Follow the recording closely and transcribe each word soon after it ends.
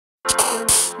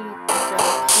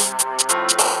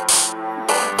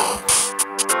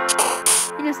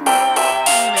You know, sometimes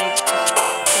I just die.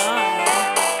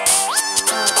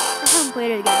 I haven't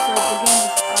played it again, so the game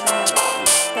just automatically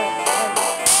starts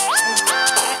over.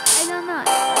 I don't know.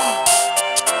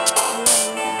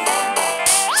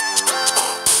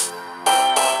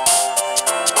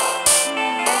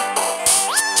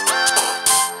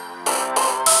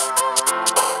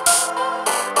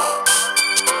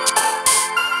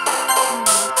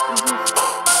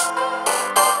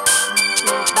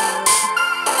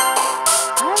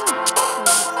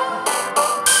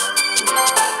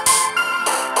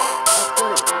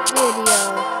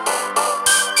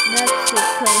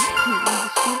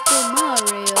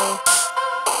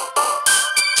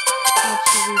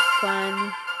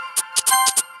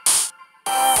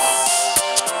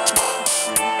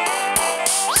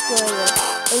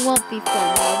 It won't be fun.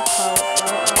 I'll be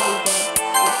dead.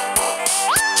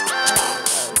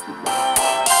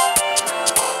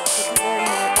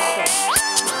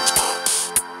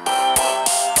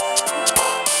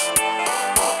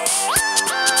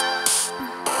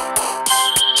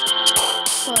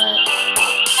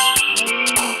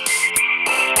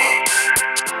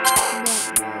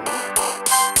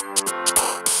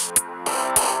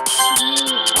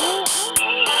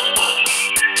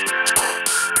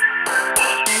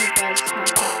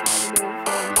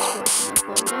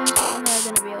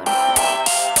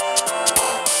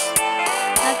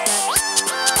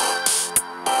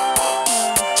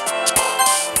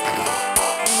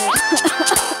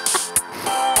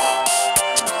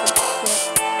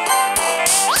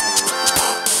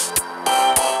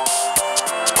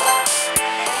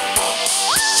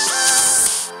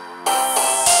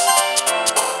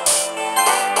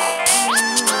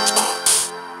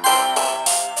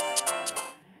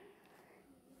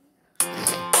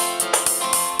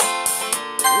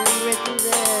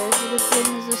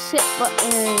 Sit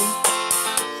button.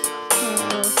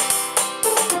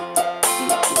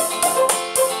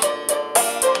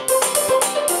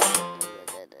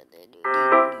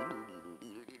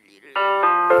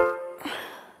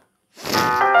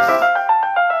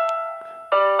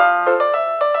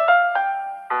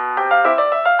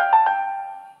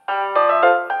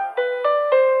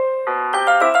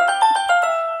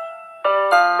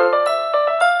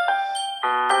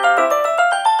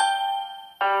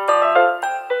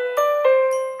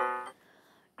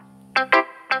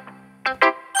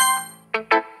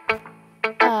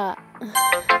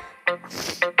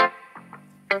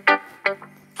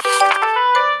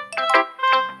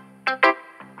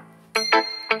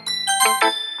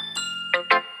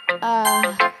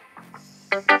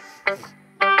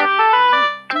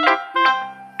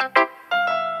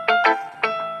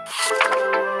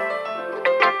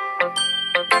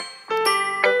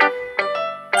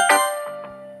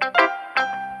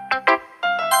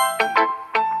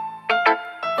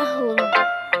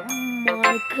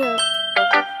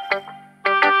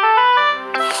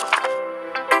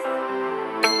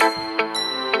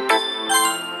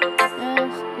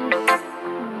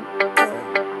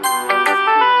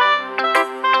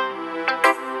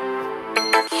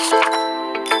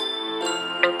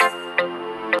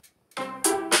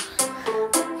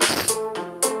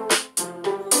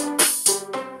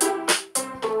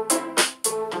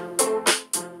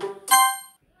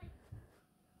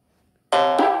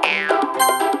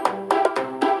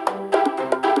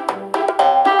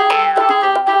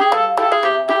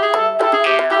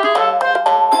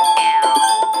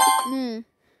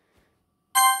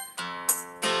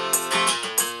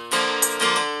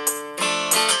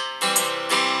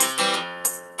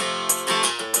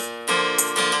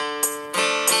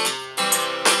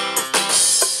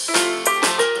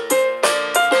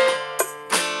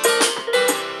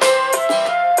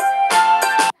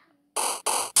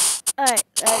 Alright,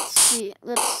 let's see.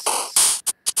 Let's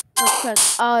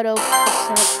press auto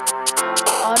save.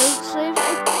 Auto save, I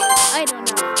think? I don't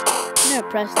know. I've never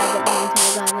pressed that button one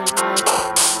time in my life.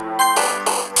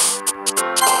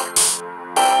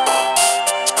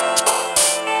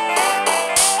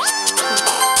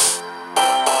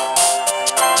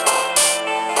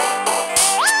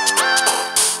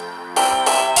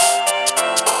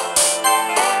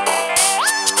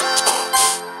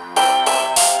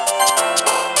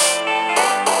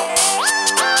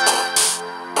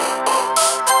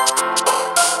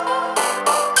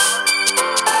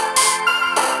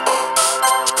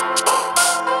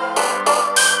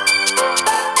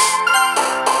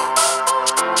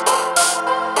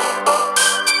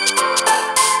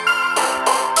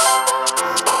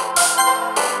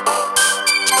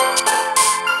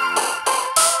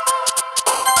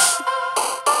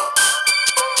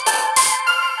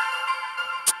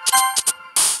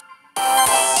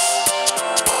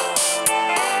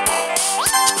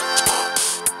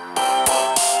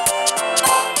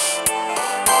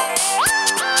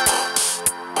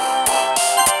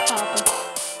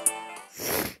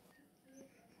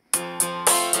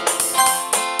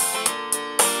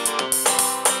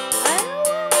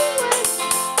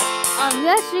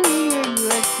 sitting here and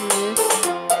directing this,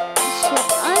 so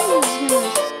I'm just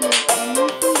gonna skip. And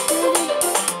if we did it,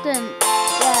 then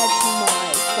that's my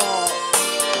fault.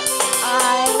 I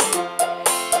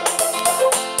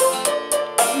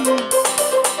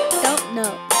don't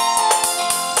know.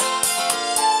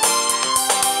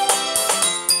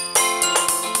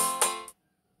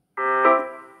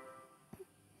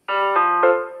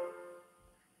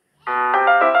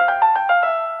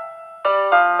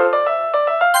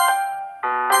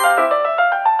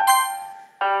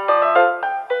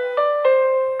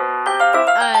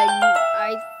 I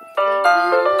think we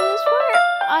know this part.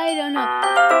 I don't know.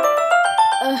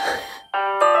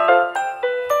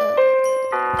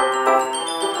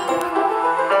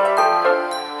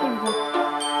 Here we go.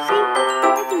 See, I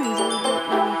can easily do it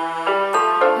now.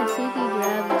 And see if we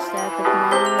grab the stack of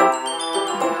manga.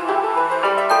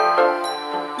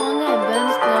 Manga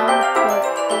bends down, but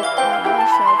on the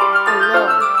shelf below.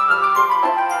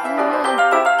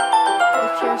 The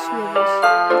chair swivels.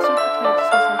 It's super tight to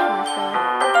sit on the shelf.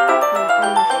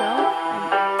 On the shelf?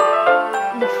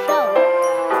 On the shelf?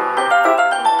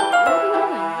 What are you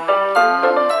doing? Can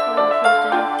you just hold the chairs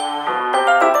down?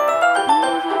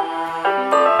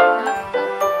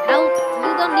 Help!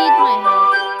 You don't need my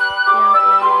help. Yeah.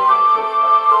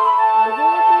 I'll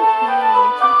hold up your chair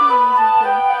and take your easy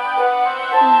chair.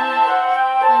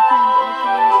 I can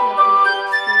honestly help you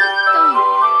straight.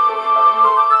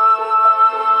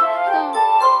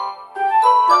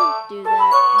 Don't do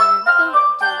that, man. Don't do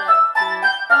that, dude.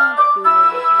 Don't do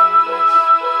that, man. That's,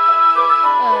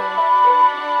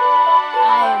 I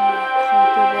am not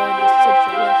comfortable in this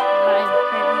situation that I am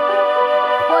currently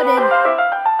put in.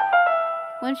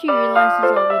 Once she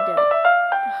realizes I'll be dead,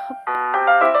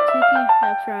 Tuki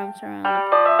wraps her arms around the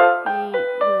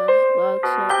box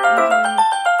up easily.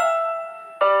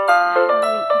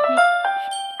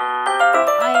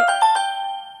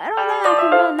 I don't think I can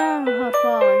bend down without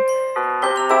falling.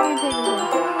 I'm gonna take a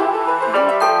look.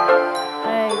 Then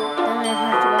I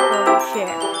have to let go of the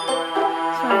chair.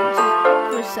 So I'm just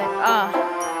for a sec.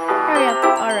 Hurry up.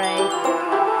 Alright.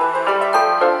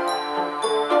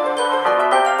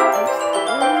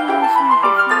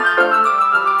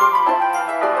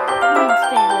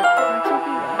 Stand up.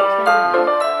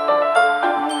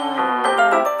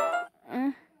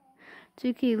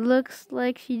 Tuki looks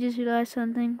like she just realized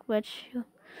something, but she'll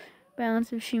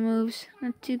balance if she moves.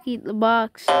 And Tuki the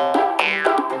box.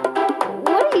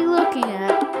 What are you looking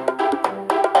at?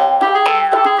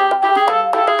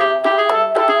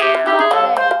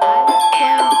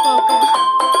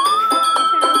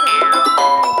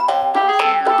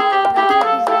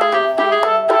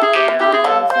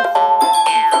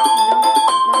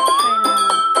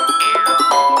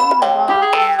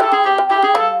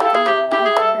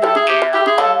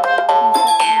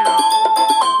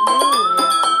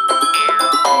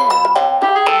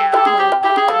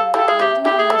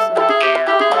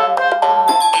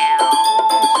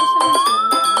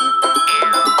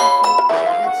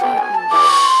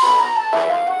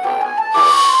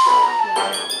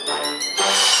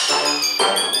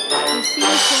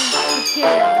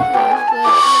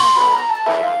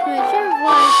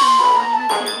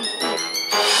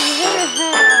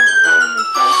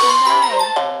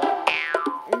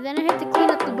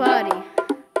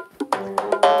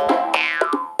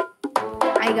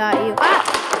 I got you.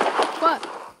 Fuck.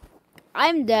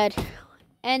 I'm dead.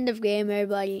 End of game,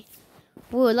 everybody.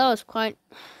 Whoa, that was quite...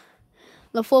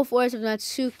 The full force of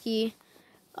Natsuki's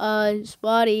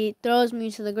body throws me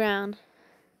to the ground.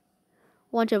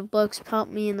 A bunch of books pelt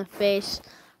me in the face.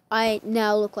 I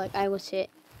now look like I was hit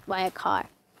by a car.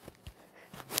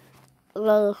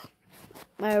 Ugh.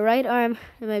 My right arm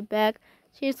and my back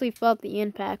seriously felt the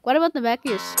impact. What about the back of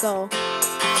your skull?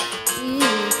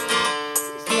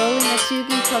 Slowly,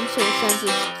 Natsuki comes to her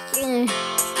senses.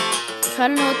 I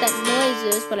don't know what that noise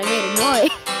is, but I made a noise.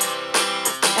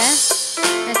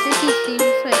 Natsuki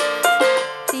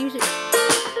seems to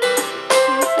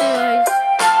realize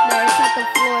that it's not the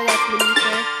floor that's beneath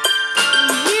her.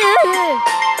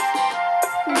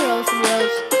 Gross.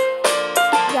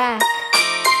 Yak.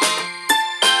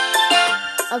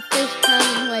 A fist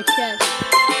pounding my chest. I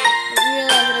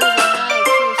realized that it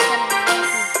was a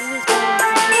knife. She was cutting me off,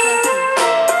 and she was cutting me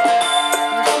protection.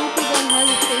 Natsuki then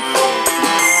hesitates to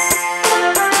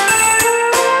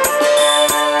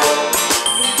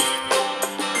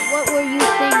What were you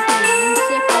thinking? You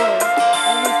sick boy.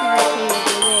 Everything okay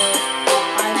over there.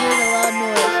 I heard a loud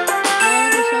noise. Now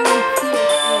there's something here.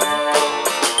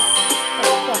 What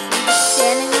the fuck? I'm just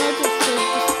standing there just a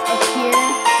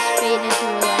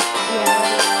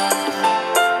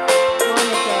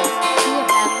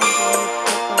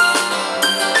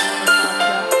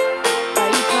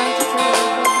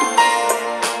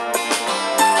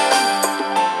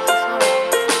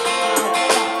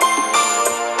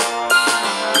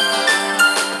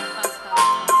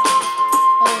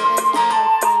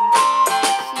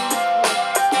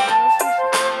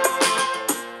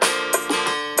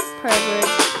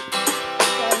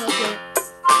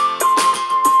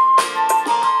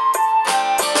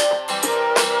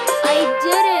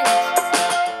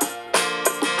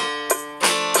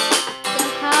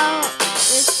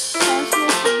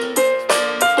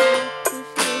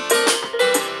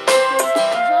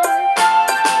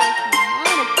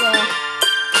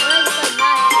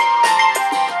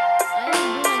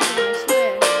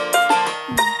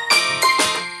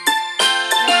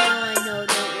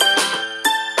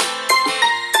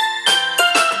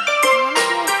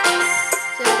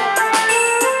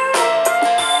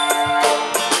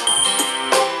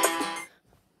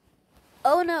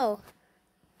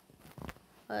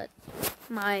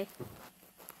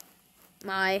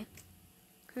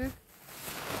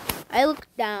I look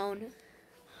down.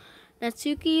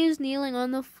 Natsuki is kneeling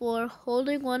on the floor,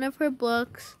 holding one of her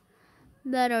books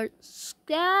that are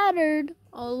scattered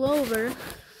all over.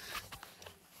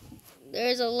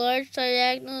 There's a large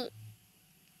diagonal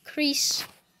crease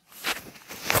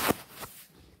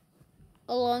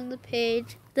along the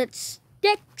page that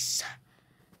sticks,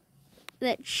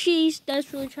 that she's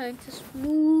desperately trying to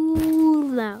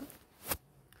smooth out.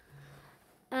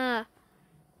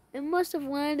 It must have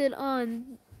landed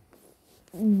on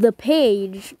the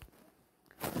page.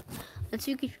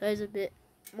 Natsuki tries a bit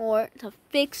more to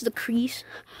fix the crease,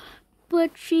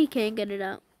 but she can't get it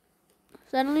out.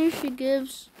 Suddenly she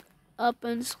gives up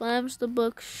and slams the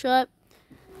book shut,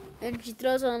 and she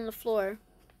throws it on the floor.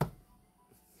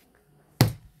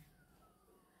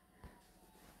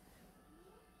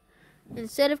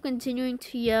 Instead of continuing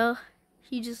to yell,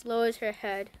 she just lowers her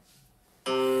head.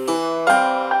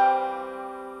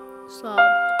 Sobbed.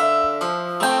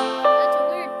 That's a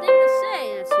weird thing to say,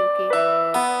 Natsuki.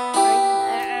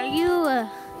 Are you, No.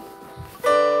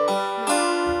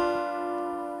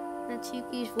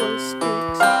 Natsuki's voice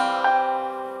squeaks.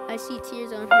 I see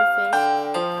tears on her face.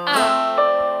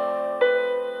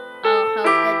 I'll help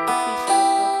get the crease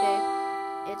out, okay?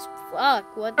 It's fuck.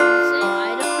 What did you say? I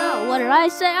don't know. What did I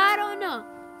say? I don't know.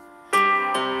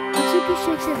 Natsuki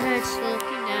shakes her head,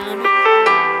 looking down.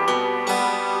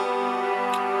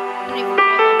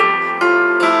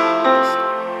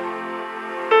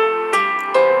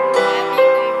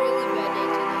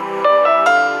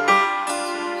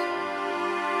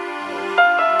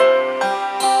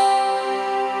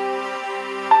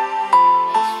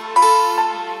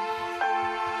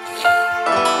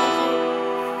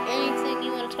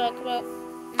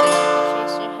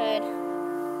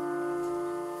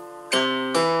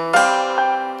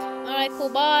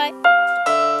 Bye.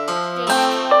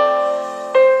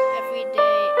 Every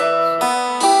day it's so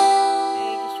fun. I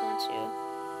just want to.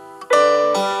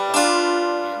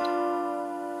 And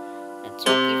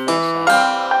Natsuki feels sad.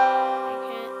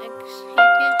 I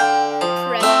can't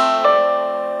press her.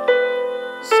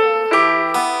 So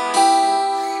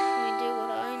I do what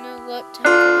I know what to do.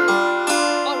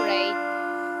 Alright.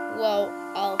 Well,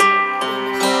 I'll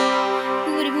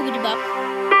boobity bop.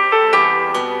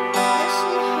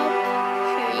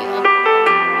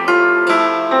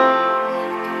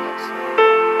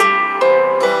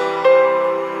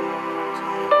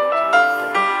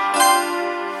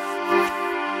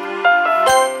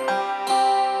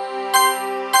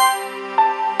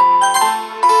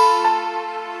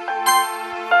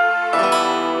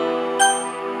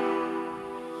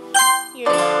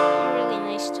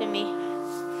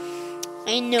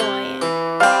 I know I am.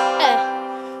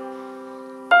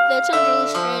 That sounds really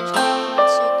strange coming from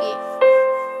Natsuki.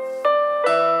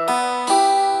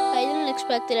 I didn't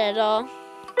expect it at all.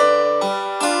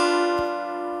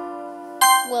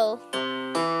 Well,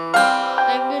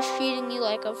 I'm just treating you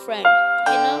like a friend,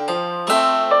 you know?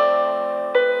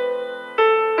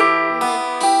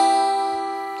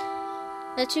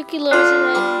 Natsuki lowers her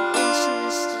head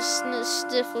and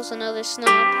sniffles another snob.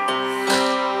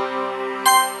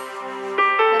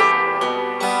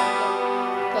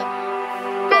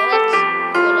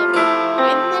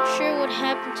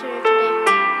 Happened to her today,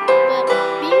 but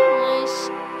being nice is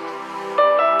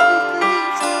the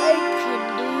least I can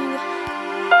do.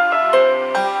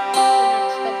 The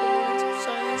next couple minutes of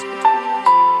silence between us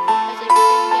as I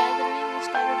begin gathering the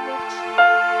scattered books.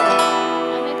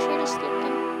 I make sure to slip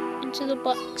them into the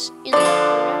box in the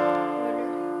correct order.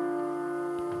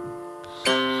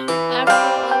 After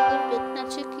a little bit,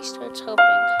 Natsuki starts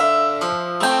helping.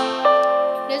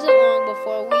 It isn't long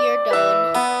before we are done.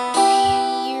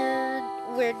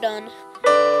 We're done,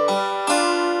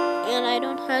 and I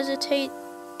don't hesitate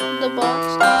the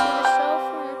box into the shelf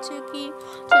for Natsuki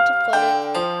to put it.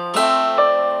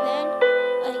 Then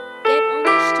I get on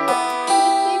the stool and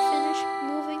quickly finish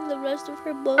moving the rest of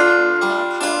her books from the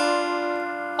top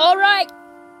shelf. Alright,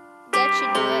 that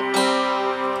should do it.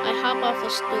 I hop off the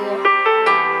stool.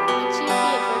 Natsuki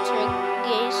averts her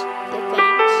gaze to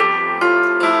thanks.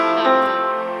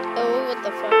 Oh, what the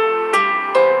fuck?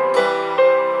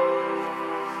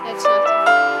 It's nothing.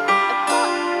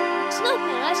 It's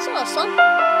nothing. I saw something.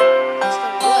 It's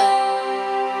like what?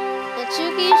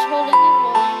 Natsuki is holding the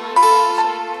volume like that, so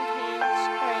I move hands.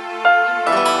 Alright.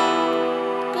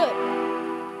 Good.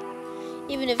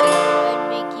 Even if I'd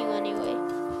make you anyway.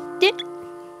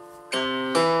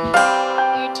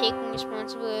 You're taking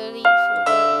responsibility for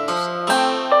what you say.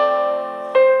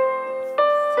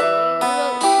 Thinking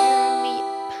about cheering me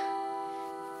up.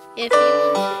 If you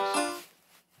insist.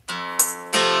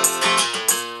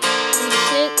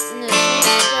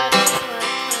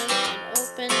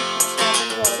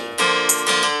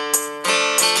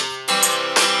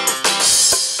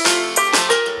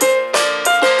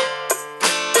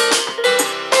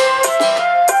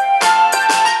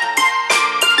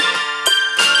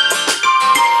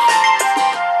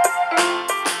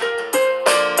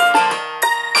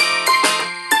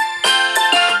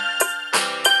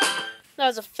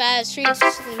 was a fast read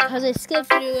because I skipped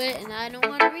through it and I don't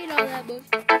want to read all that book.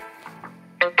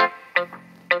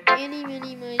 Any,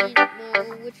 mini, miny,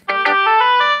 mo, which one?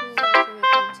 Who wants to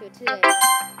come to it today?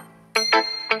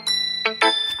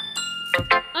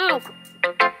 Oh!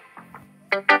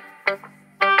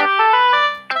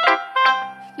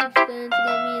 She keeps glancing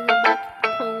at me in the back of the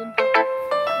poem.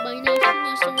 By now she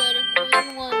must have read it more than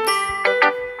once.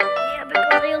 Yeah,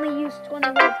 because I only used 20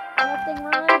 words. Nothing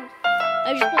rhymes.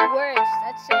 I just put words.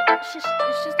 That's it. It's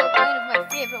just a line of my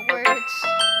favorite words.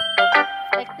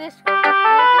 Like this one. You know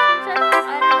what this one says?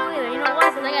 I don't know either. You know why?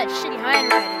 Because I got shitty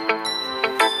handwriting.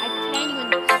 I can't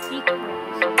even speak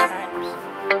correctly sometimes.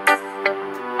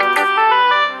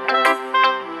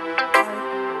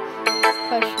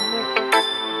 Question mark.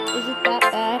 Is it that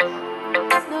bad?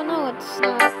 No, it's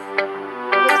not. It's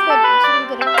good. It's really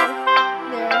good. Okay.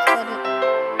 There, I said it.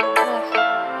 Ugh.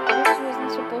 This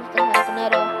wasn't supposed to happen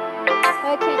at all.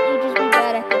 Why can't you just be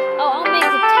bad at this? Oh, I'll make it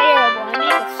terrible. I'll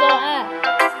make it so bad.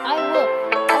 I will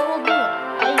do it.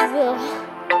 I will.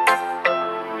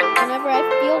 Whenever I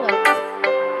feel like it.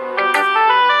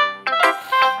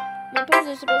 My poems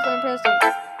are supposed to impress you,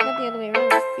 not the other way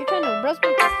around. You're trying to impress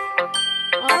me.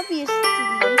 Obviously,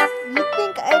 you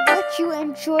think I'd let you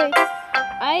enjoy.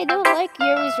 I don't like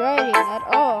Yuri's writing at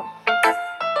all.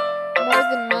 More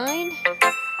than mine?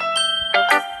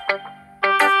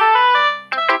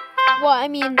 Well, I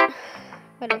mean,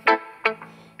 whatever.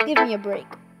 Give me a break.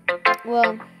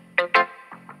 Well,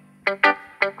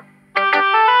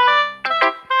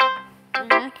 in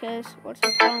that case, what's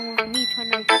the problem with me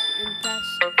trying to impress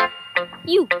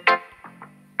you?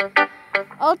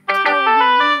 I'll tell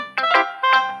you.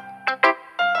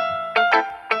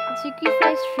 Tsuki's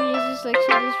face freezes like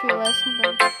she just realized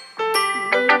something.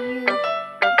 You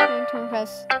trying to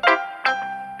impress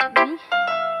me?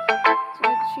 So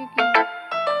Tsuki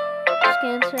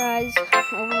scans her eyes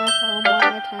over my phone one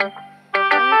more time. I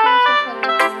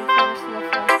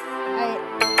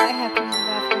have to use the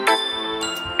bathroom.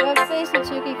 Red face and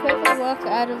Tsuki quickly walks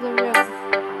out of the room.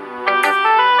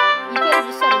 You could have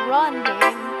just said run,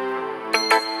 game.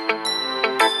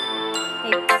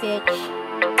 Hey, bitch.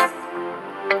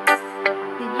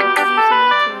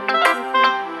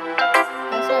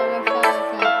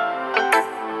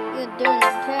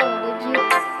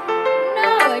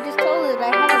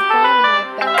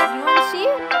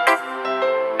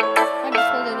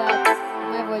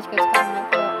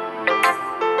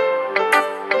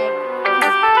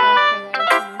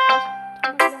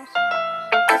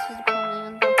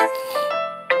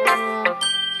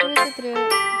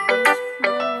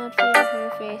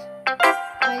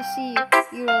 I see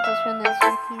you wrote this from that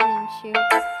Suki, didn't you?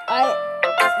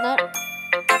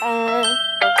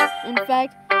 In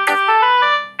fact,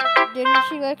 didn't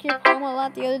she like your poem a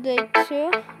lot the other day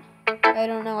too? I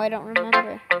don't know, I don't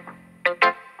remember.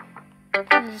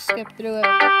 I just skipped through it.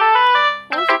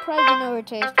 I'm surprised you know her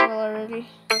taste well already.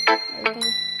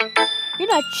 You're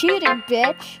not cheating,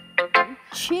 bitch.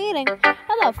 Cheating?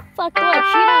 How the fuck do I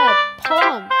cheat on a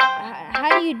poem? How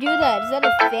do you do that? Is that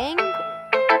a thing?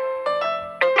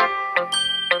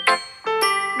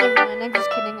 Never mind, I'm just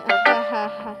kidding.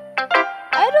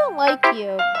 I don't like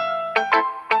you.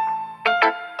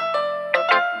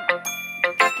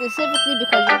 Specifically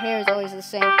because your hair is always the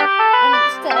same. I mean,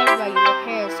 it's to everybody, your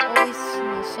hair is always in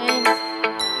the same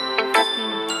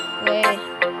fucking way.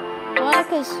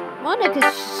 Monica's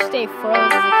just stay frozen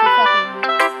like she fucking,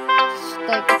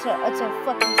 like it's a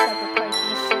fucking separate part. She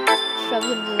just shoves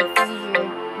it into the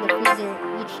freezer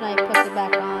each night, puts it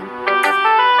back on.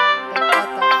 Like, what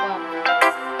the fuck?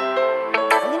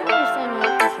 I didn't understand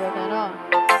Monica's joke at all.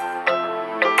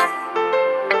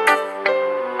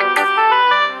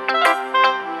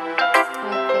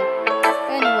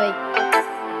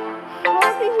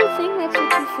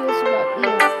 Feels about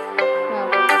you.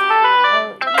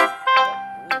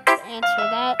 Answer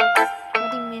that. What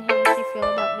do you mean, how does she feel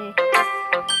about me?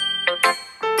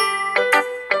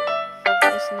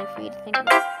 Just enough for you to think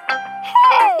about.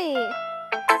 Hey!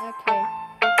 Okay.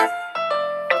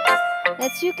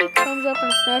 Natsuki comes up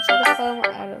and starts with the poem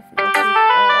out of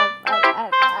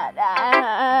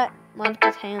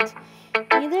Monica's hands.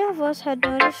 Neither of us had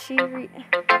noticed her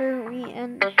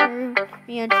re-entry of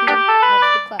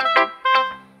the classroom.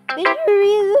 Did you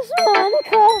read this,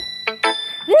 Monica?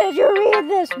 Did you read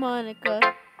this, Monica?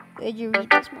 Did you read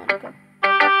this, Monica?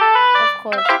 Of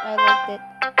course, I liked it.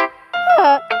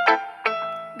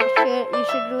 You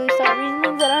should really start reading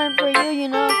things that aren't for you, you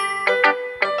know?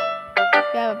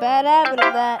 You have a bad habit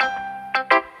of that.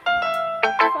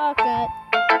 Fuck that.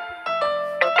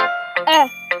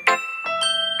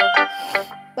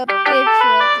 The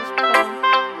picture of this poem.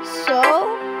 So?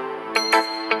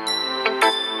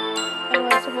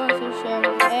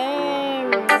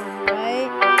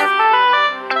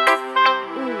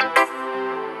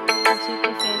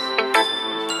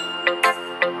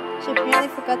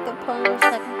 forgot the poem was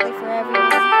technically for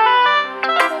everyone.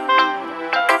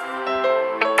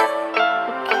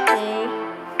 Okay.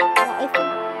 Well, I think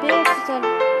this is on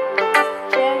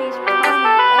Jerry's poem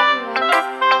for everyone.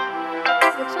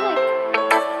 It's not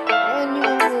like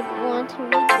anyone would want to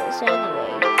read this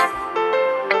anyway.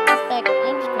 In fact,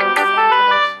 I'm just going to read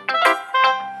this.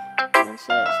 What's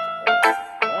this?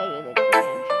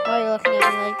 Why are you looking at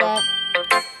me like that?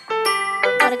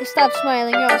 Monica, stop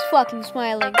smiling. You're always fucking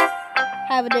smiling.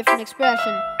 Have a different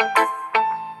expression.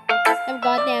 Have a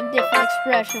goddamn different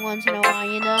expression once in a while,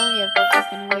 you know? You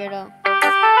fucking weirdo.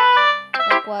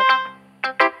 Like what?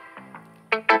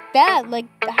 Like that? Like,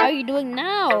 how are you doing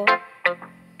now?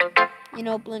 You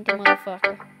know, blinking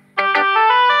motherfucker.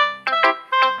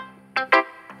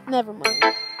 Never mind.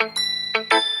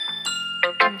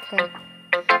 Okay.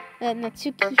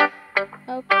 Natsuki.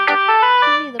 Oh,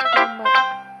 give me the poem, but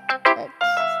that's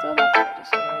still not fair to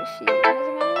say. She doesn't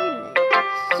mind reading it.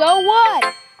 So what?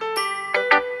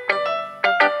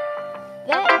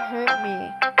 That hurt me.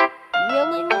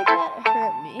 Really? Like that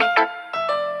hurt me.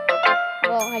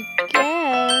 Well, I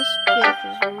guess bitch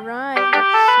is right.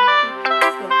 Natsuki,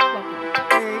 you fucking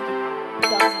turd, you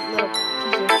dumb little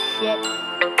piece of shit.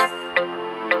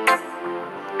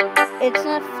 It's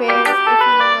not fair if you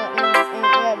don't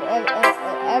let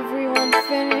everyone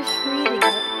finish reading it.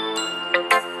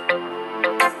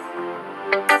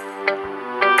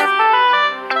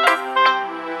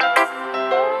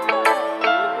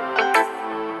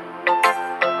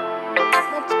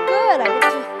 That's good. I get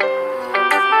to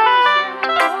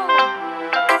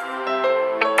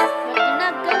but you're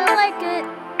not gonna like it,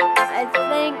 I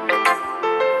think.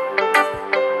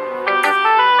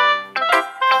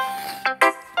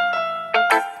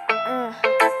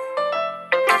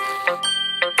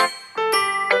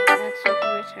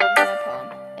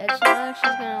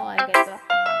 She's gonna like it, though.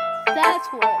 That's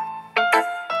what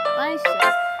I said.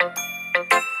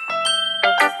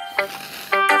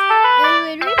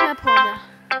 Anyway, read my poem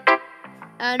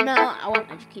now. No, I won't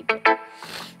let you keep it.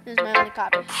 This is my only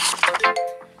copy.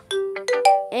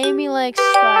 Amy likes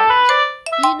spiders.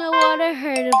 You know what I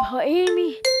heard about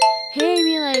Amy?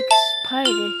 Amy likes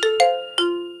spiders.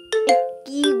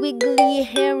 Icky, wiggly,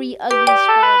 hairy, ugly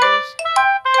spiders.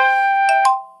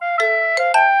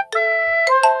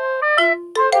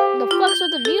 The fuck's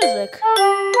with the music?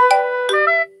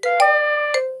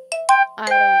 I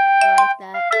don't like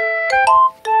that.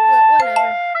 But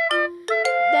whatever.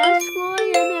 That's why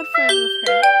I'm not friends with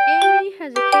her. Amy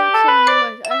has a cute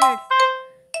singing voice.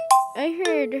 I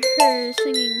heard her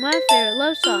singing my favorite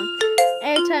love song.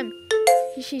 Every time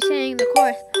she sang the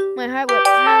chorus, my heart would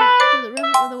pound through the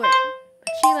room of the world. But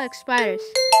she likes spiders,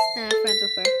 and I'm friends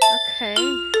with her. Okay.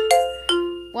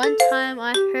 One time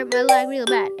I hurt my leg real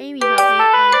bad. Amy helped me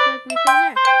and took me to the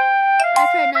nurse. I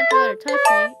tried not to let her touch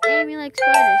me. Amy likes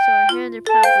spiders, so her hands are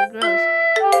probably gross.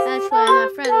 That's why I'm not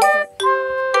friends with her.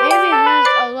 Amy has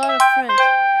a lot of friends.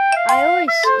 I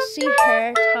always see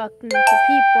her talking to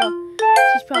people.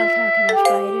 She's probably talking about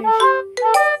spiders.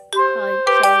 Probably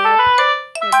showing up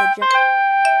her vagina.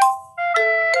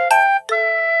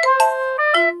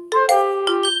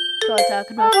 Probably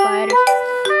talking about spiders.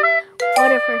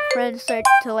 What if her friends start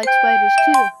to like spiders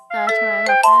too? That's why I'm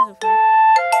not friends with her.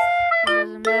 It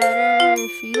doesn't matter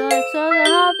if she likes other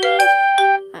hobbies.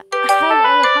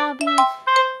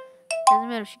 Doesn't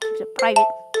matter if she keeps it private.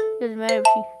 Doesn't matter if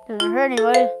she doesn't hurt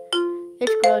anybody.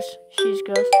 It's gross. She's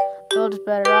gross. The world is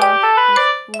better off.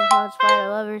 We'll call spider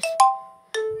lovers.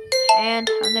 And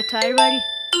on the tired body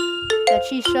that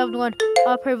she shoved one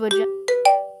up her vagina.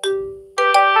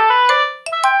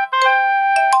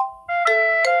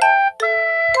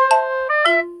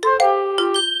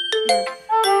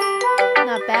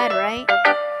 Not bad, right?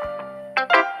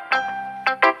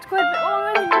 It's quite a bit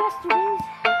longer than yesterday's.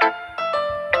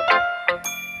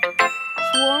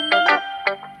 It's warming up.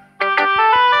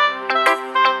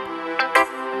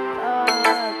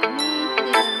 Me,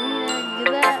 then Arena, do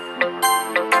that.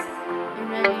 And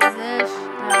then do this.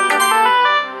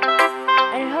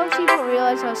 And it helps people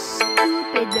realize how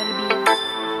stupid they're being.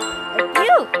 Like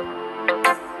you!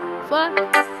 Fuck.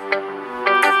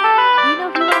 You know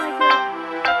people like that?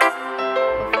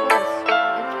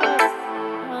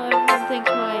 Thanks,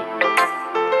 Mike.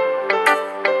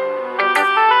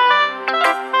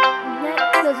 That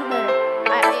doesn't matter.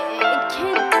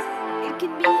 It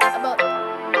can be about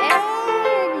anything.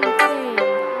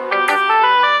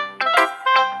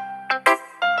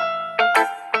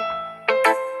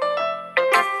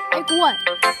 Like what?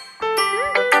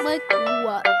 Like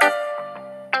what?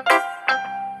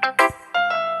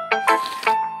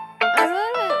 I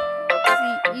really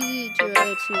easy to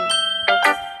relate to. too.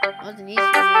 Wasn't easy to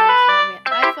scare me.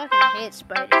 I fucking hate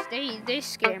spiders. They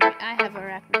scare me. I have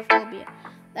arachnophobia.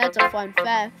 That's a fun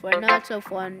fact for a not so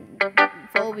fun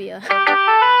phobia.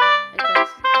 Because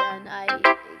then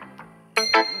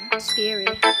it's scary.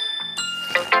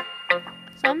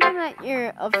 Something that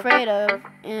you're afraid of,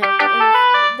 and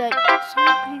that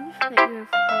something that you're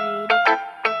afraid,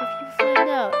 if you find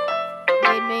out,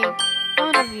 they'd make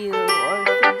fun of you or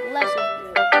think less of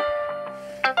you.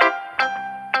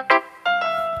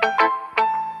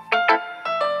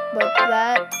 But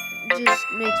that just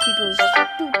makes people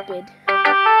stupid.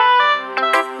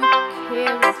 Who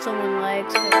cares if someone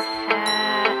likes their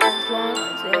hat as long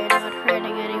as they're not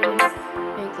hurting anyone?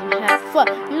 Make them have fun.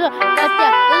 You know, this is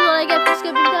what I get for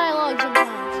skipping dialogue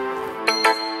sometimes.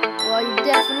 Well, you're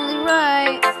definitely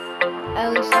right.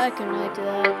 At least I can relate to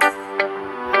that.